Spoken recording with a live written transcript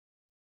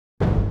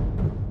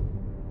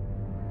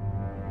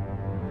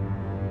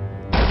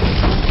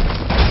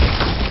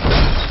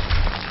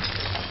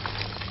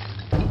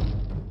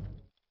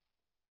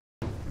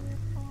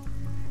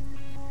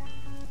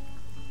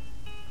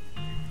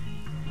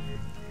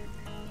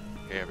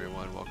Hey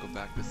everyone, welcome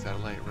back to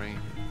Satellite Reign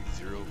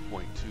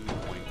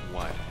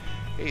 0.2.1.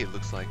 Hey, it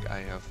looks like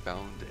I have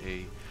found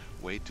a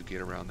way to get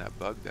around that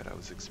bug that I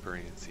was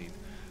experiencing.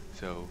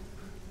 So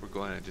we're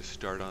going to just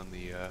start on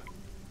the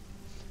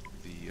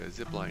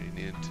zip lining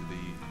into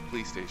the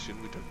police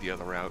station. We took the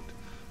other route.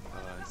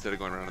 Instead of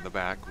going around in the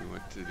back, we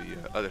went to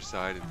the other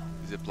side and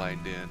zip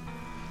lined in.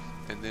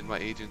 And then my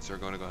agents are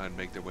going to go ahead and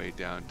make their way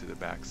down to the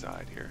back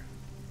side here.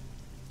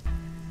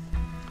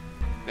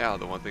 Now,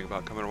 the one thing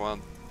about coming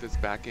around this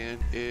back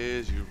end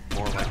is you're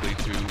more likely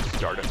to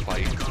start a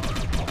fight.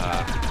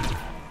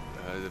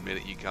 The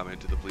minute you come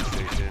into the police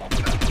station,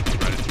 you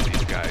run into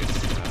these guys,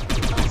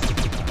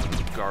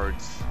 police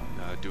guards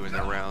doing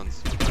their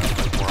rounds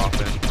much more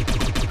often,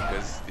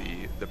 because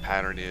the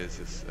pattern is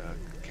this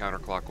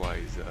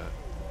counterclockwise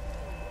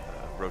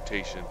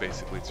rotation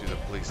basically through the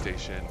police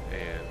station,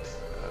 and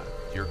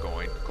you're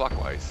going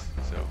clockwise.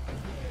 So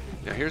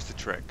now here's the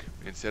trick.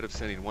 Instead of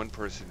sending one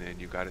person in,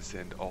 you got to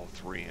send all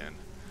three in.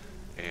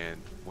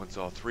 And once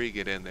all three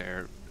get in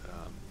there,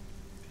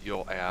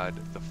 you'll add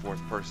the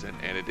fourth person,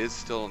 and it is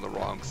still in the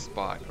wrong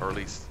spot, or at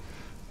least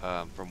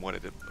from what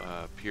it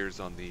appears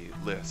on the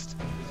list.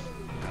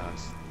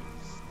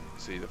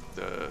 See,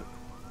 the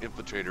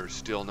infiltrator is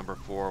still number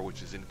 4,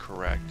 which is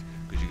incorrect,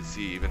 because you can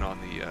see even on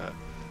the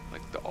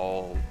like the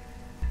all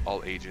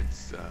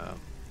agents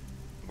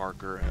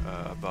marker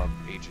above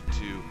Agent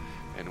 2,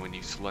 and when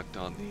you select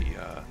on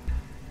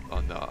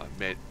the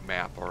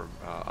map or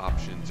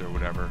options or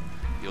whatever,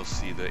 you'll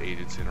see the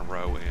agents in a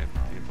row and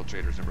the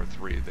infiltrators number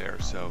 3 there.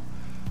 So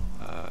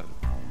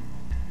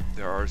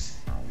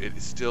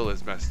it still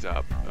is messed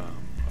up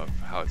of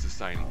how it's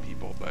assigning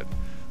people, but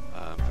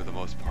for the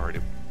most part,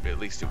 at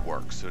least it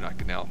works. So I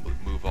can now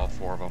move all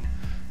 4 of them.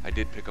 I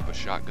did pick up a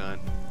shotgun,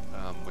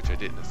 which I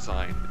didn't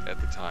assign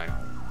at the time.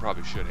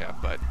 Probably should have,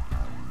 but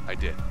I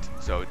didn't.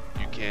 So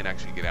you can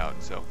actually get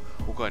out. So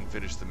we'll go ahead and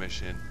finish the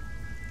mission.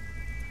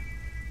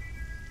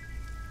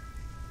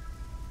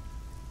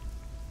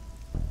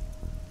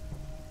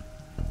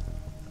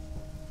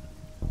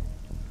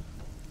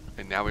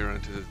 And now we run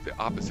into the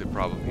opposite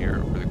problem here,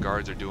 where the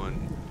guards are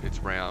doing its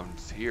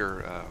rounds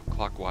here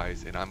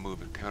clockwise, and I'm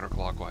moving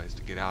counterclockwise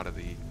to get out of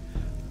the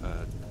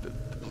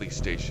police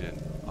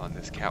station on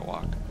this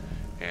catwalk,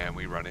 and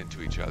we run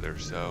into each other.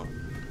 So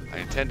I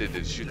intended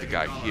to shoot the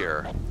guy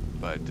here,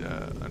 but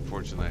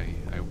unfortunately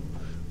I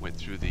went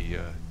through the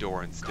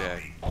door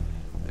instead,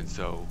 and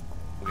so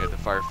we had the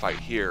firefight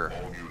here,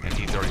 and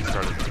he's already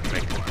started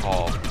making a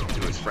call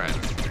to his friends.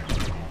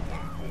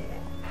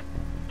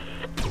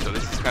 So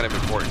this is kind of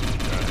important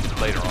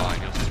later on.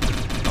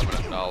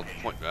 I'll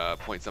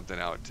point something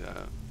out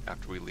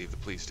after we leave the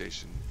police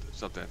station.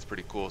 Something that's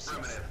pretty cool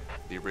since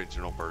the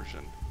original version.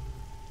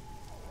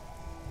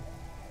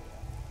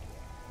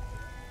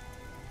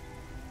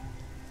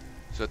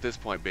 So at this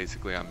point,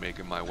 basically, I'm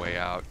making my way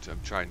out. I'm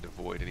trying to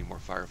avoid any more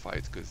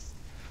firefights because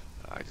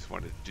I just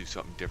wanted to do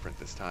something different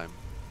this time.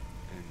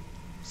 And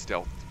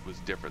stealth was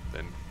different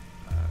than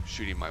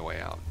shooting my way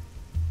out.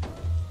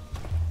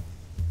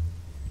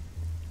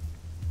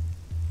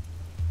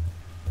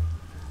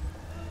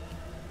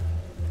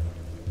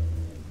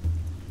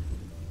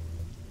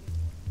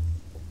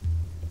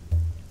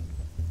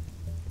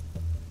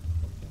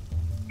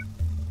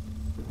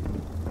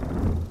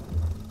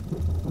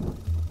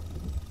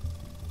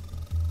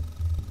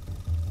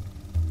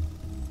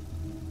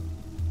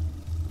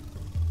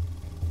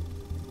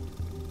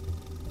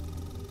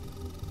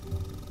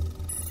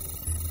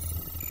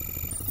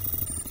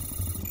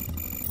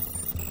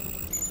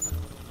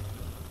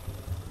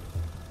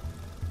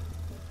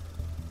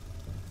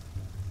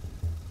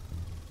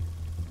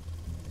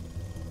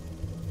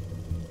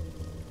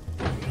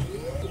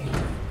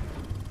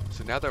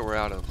 So now that we're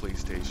out of the police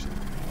station,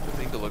 the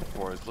thing to look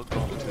for is look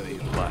off to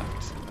the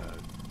left.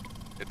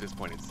 At this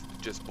point,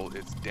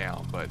 it's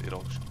down, but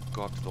it'll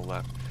go up to the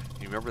left.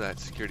 You remember that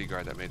security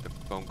guard that made the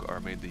phone or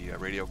made the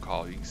radio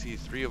call? You can see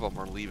 3 of them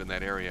are leaving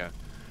that area,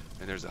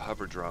 and there's a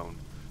hover drone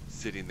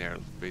sitting there,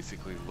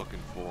 basically looking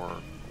for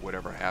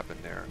whatever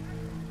happened there.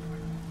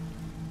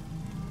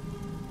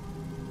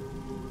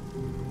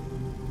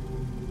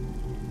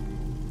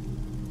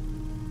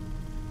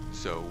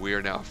 So we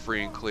are now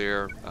free and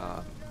clear.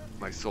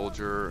 My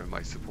soldier and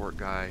my support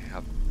guy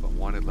have a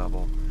wanted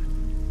level.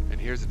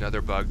 And here's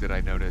another bug that I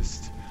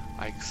noticed.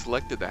 I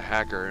selected the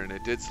hacker, and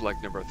it did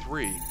select number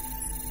 3,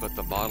 but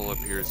the model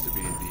appears to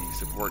be the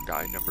support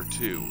guy number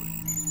 2.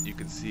 You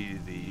can see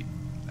the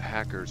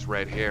hacker's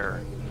red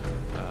hair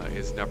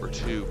is number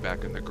 2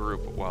 back in the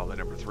group, while the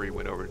number 3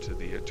 went over to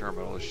the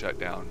terminal to shut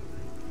down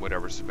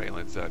whatever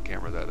surveillance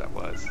camera that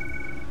was.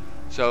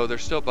 So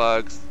there's still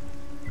bugs,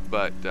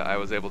 but I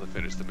was able to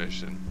finish the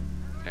mission,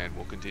 and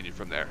we'll continue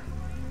from there.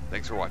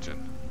 Thanks for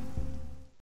watching.